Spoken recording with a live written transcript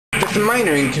Just a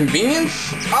minor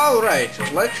inconvenience? Alright,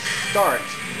 let's start.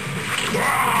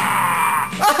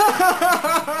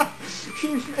 He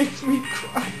makes me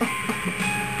cry.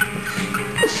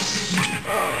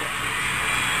 Oh.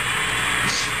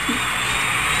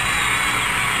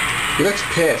 He looks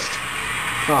pissed.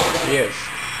 Oh, he is.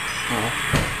 Oh.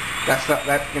 That's not,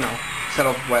 that, you know,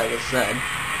 settles what I just said.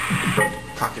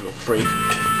 Cocky little freak.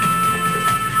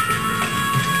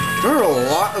 There are a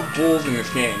lot of bulls in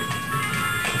this game.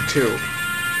 2.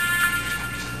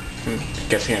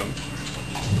 Guess him.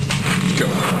 Go.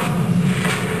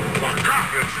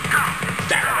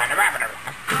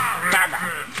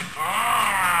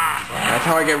 That's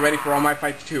how I get ready for all my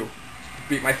fights too.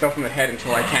 Beat myself in the head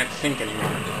until I can't think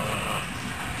anymore.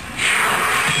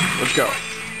 Let's go.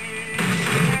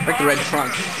 Like the red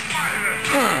trunk.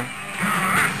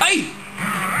 Hey!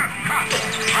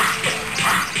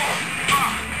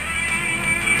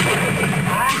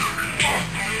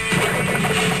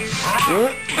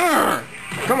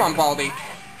 Come on, Baldy.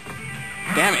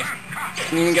 Damn it.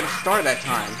 Didn't even get a star that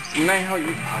time. You know how you...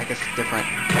 Oh, I guess it's different.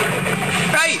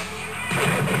 Hey!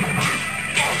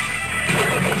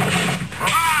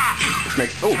 This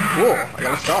makes... Oh, cool. I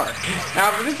got a star.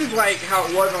 Now, this is like how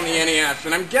it was on the NES,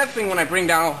 and I'm guessing when I bring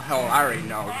down... Oh, hell, I already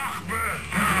know.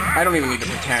 I don't even need to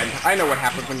pretend. I know what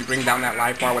happens when you bring down that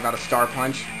life bar without a star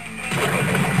punch.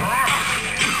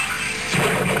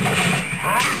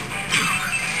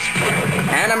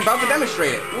 And I'm about to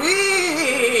demonstrate it.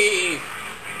 Whee!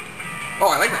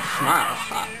 Oh, I like that smile.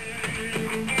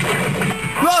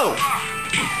 Whoa!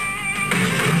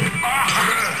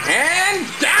 And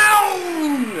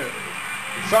down!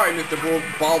 Sorry, Mr.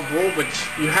 Bald Bull, but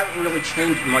you haven't really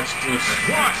changed much in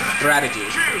strategy.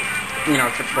 You know,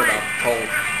 except for the whole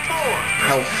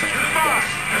health thing, I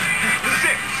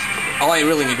guess. All I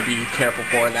really need to be careful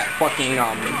for is that fucking,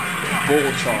 bull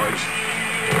charge.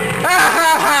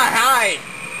 Hi!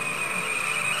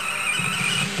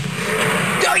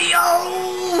 Yo!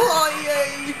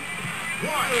 Yay!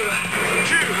 1,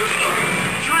 2,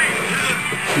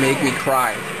 3. Make me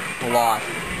cry a lot. 6,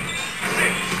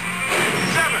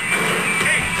 7,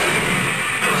 8,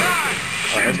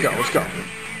 9. Alright, let's go, let's go.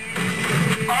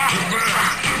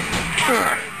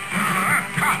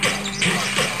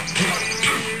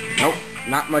 Nope,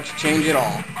 not much change at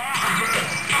all.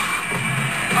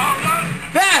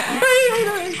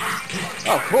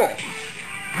 Oh, cool.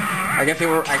 I guess I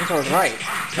was right.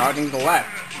 Dodging to the left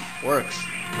works.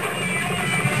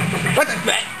 What the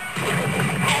fuck?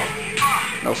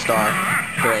 No star.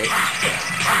 Great.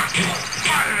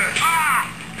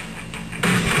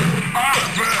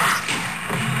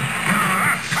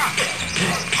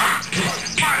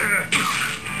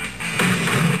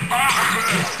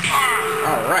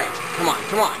 All right. Come on,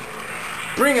 come on.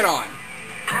 Bring it on.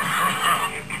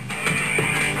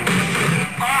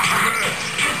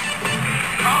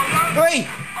 Hey!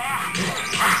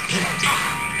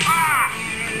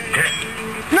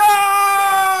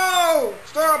 No!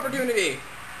 Star opportunity!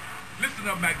 Listen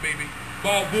up, Mac baby.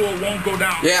 Bald Bull won't go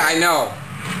down. Yeah, I know.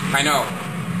 I know.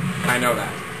 I know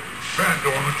that.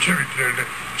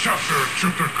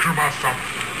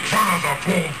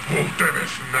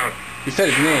 You said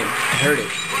his name. I heard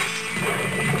it.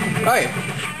 Hey!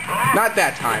 Not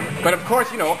that time. But of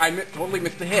course, you know, I totally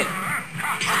missed the hit.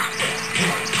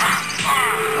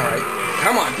 Alright.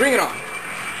 Come on, bring it on.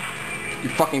 You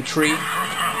fucking tree.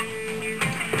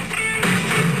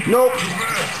 Nope.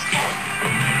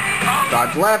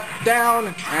 Dodge left,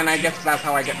 down, and I guess that's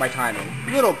how I get my timing.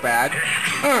 Little bad.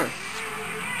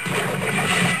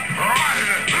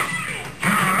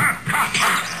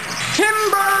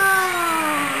 Timber!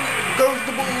 Goes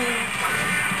the bull.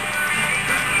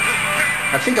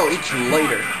 I think I'll eat you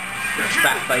later.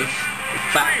 Fat face.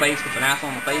 Fat face with an ass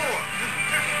on the face.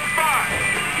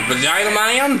 Vagina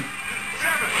man?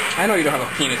 I know you don't have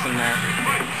a penis in there.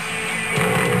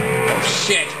 Oh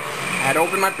shit! I had to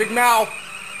open my big mouth.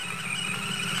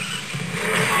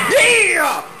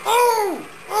 Yeah! Oh!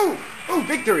 Oh! Oh,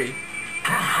 victory!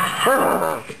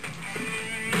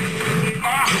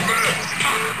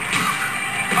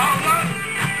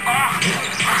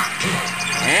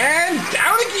 And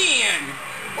down again!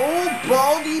 Oh,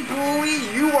 Baldy Bully,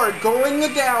 you are going the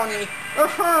downy.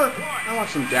 I want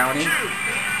some downy. 2, 3.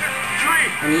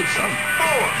 I need some.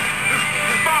 4,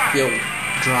 5. Yo,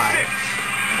 dry. 6,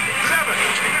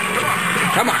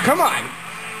 7. Come on, come on.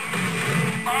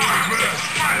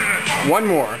 One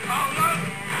more.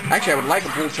 Actually, I would like a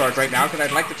bull charge right now because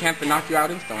I'd like the chance to knock you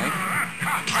out instantly.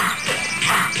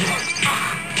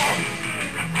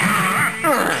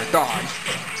 Dodge.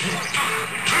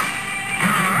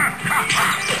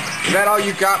 Is that all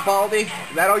you got, Baldy?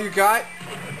 Is that all you got?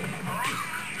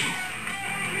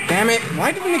 Damn it,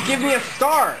 why didn't it give me a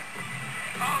star?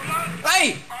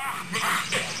 Hey!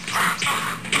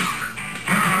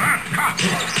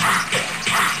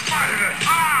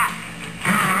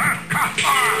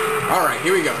 Alright,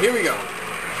 here we go, here we go.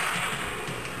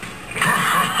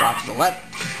 Drop to the left.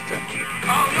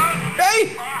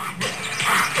 Hey!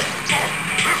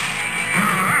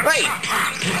 Hey!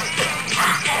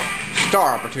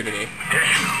 Star opportunity.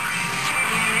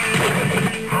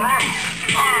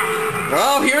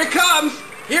 Well, here it comes!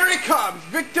 Here it comes!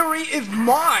 Victory is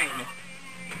mine!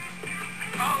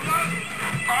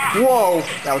 Whoa,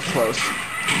 that was close.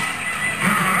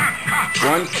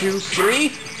 1, 2,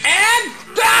 3, and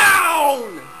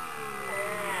down!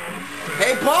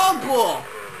 Hey, Bald Bull!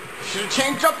 Should have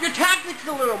changed up your tactics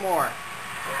a little more.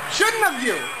 Shouldn't have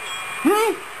you?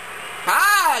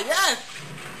 Ah, yes!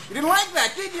 You didn't like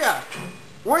that, did ya?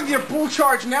 Where's your bull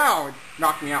charge now? It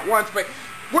knocked me out once, but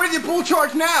where's your bull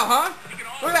charge now, huh?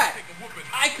 Look at that.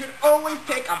 I could always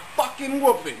take a fucking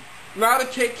whooping. Now to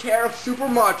take care of Super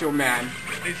Macho Man.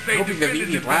 They say defending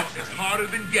the belt is harder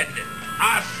than getting it.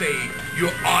 I say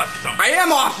you're awesome. I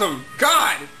am awesome.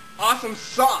 God, awesome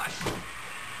sauce.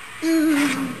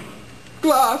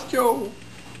 Glass Joe.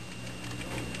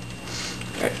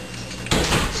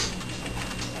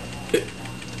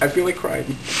 I feel like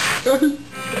crying.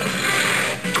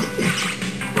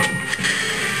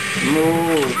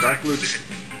 No,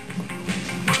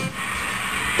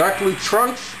 Dark Blue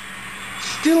Trunks.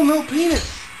 Still no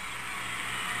penis.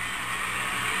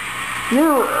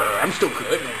 I'm still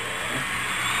good.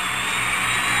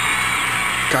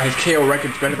 God, his KO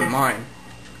record's better than mine.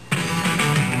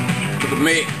 Look at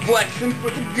me, flexing for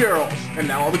the girls. And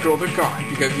now all the girls are gone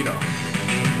because, you know,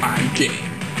 I'm gay.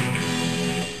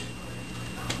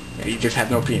 Yeah, you just have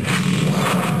no penis.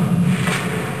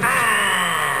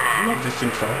 I love this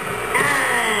intro.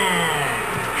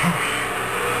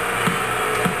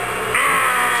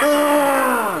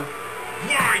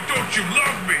 Why don't you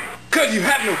love me? Cause you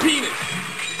have no penis.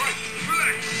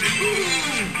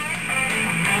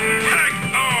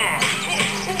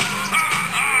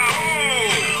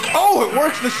 Oh, it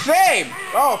works the same.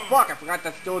 Oh fuck, I forgot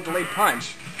that's still a delayed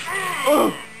punch.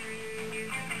 Oh.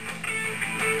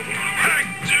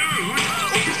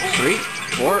 3,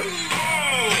 4. 2,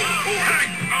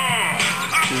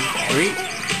 3,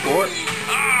 4.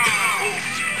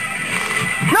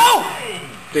 No!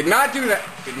 Did not do that.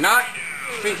 Did not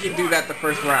think he'd do that the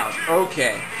first round.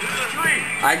 Okay.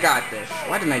 I got this.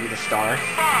 Why didn't I get a star? 5, 6,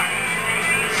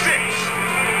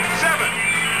 7, 8,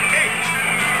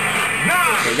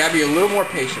 9. Okay, you gotta be a little more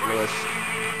patient, Lewis. 1,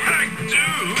 2,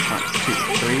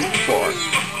 3, 4.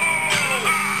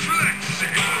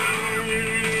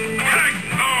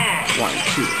 1,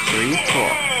 2, 3, 4.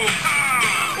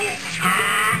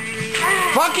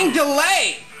 Fucking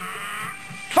delay!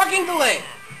 Fucking delay!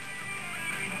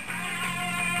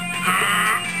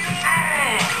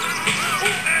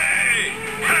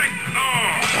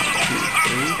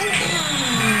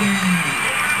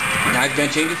 Now he's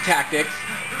gonna change his tactics.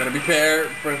 Gotta be prepared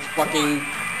for his fucking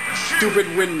stupid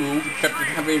wind move, except it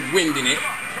doesn't have any wind in it.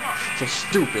 So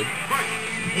stupid.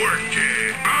 Work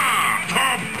it.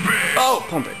 Pump it. Oh,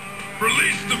 pump it.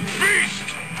 Release the beast.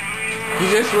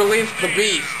 He just released the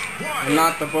beast, and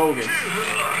not the bogus.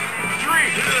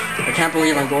 I can't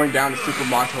believe I'm going down to Super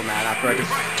Macho Man after I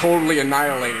just totally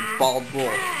annihilated Bald Bull.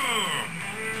 Work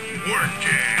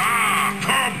it.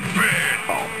 Pump it.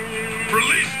 Oh.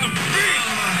 Release the beast.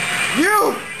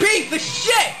 You piece of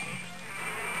shit!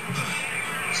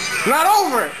 It's not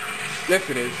over! Yes,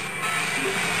 it is.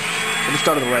 I just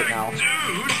started right now.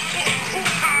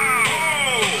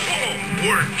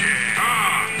 Work it.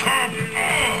 Pump.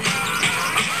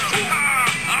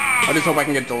 I just hope I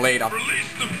can get delayed off.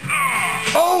 Release the.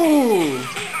 Oh!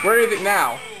 Where is it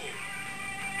now?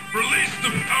 Release the.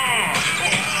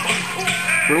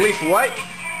 Release what?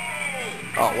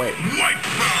 Oh, wait. White.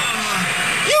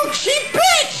 You cheap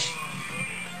bitch!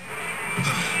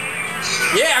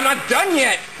 Yeah, I'm not done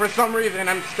yet. For some reason,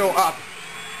 I'm still up.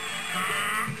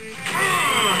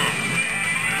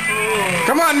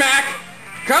 Come on, Mac!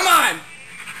 Come on!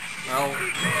 Well,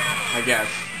 I guess.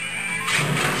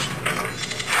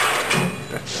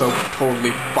 That's so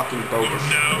totally fucking bogus.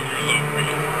 Now you love me.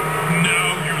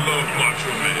 Now you love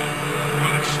Macho Man.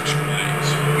 Well, it's too late.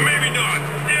 Maybe not.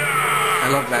 I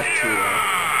love that too, though.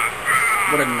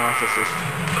 What a narcissist.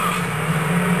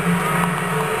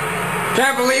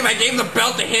 Can't believe I gave the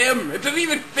belt to him! It doesn't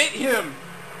even fit him!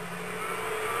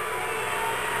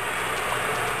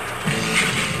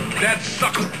 That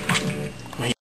sucker